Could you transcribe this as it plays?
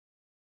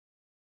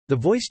The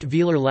voiced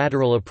velar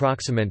lateral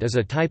approximant is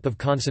a type of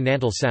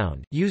consonantal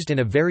sound, used in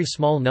a very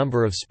small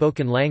number of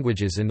spoken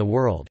languages in the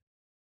world.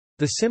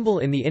 The symbol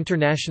in the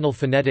International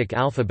Phonetic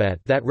Alphabet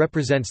that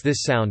represents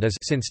this sound is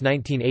since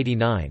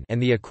 1989,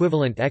 and the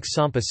equivalent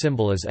X-Sampa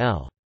symbol is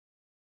L.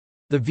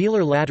 The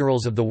velar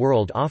laterals of the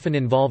world often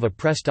involve a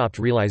prestopped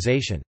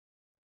realization.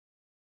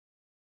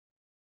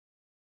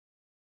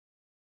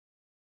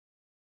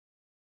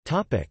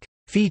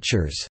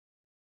 Features.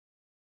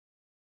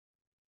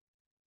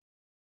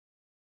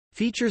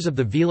 Features of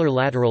the velar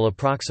lateral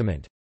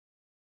approximant.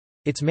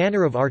 Its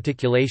manner of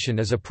articulation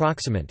is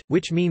approximant,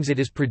 which means it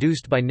is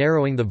produced by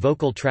narrowing the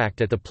vocal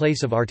tract at the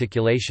place of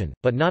articulation,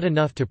 but not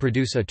enough to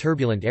produce a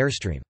turbulent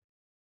airstream.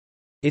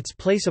 Its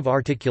place of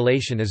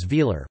articulation is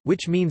velar,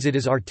 which means it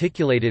is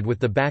articulated with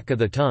the back of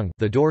the tongue,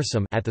 the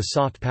dorsum, at the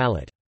soft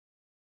palate.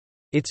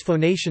 Its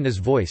phonation is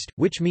voiced,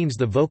 which means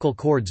the vocal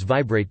cords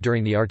vibrate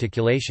during the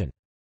articulation.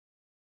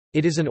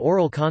 It is an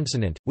oral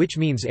consonant, which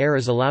means air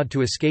is allowed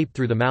to escape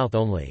through the mouth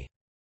only.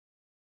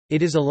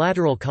 It is a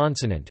lateral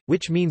consonant,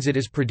 which means it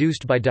is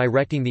produced by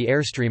directing the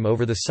airstream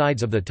over the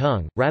sides of the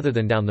tongue, rather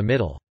than down the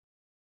middle.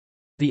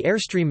 The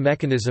airstream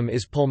mechanism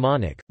is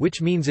pulmonic,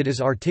 which means it is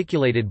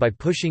articulated by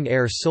pushing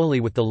air solely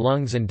with the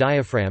lungs and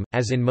diaphragm,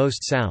 as in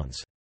most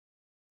sounds.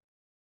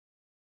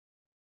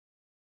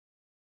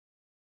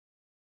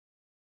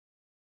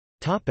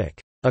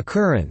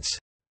 Occurrence.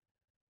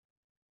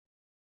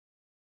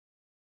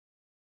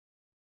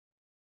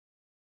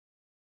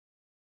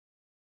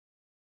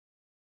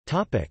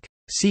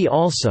 See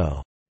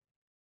also: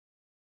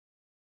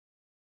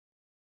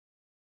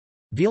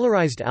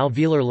 Velarized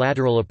alveolar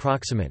lateral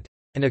approximant,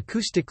 an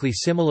acoustically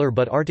similar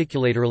but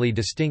articulatorily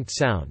distinct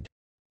sound.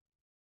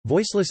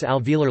 Voiceless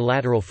alveolar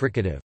lateral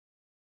fricative.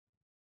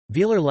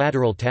 Velar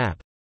lateral tap.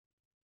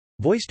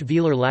 Voiced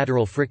velar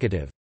lateral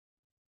fricative.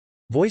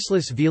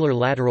 Voiceless velar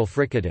lateral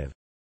fricative.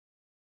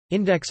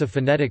 Index of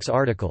phonetics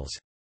articles.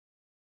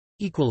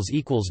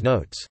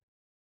 Notes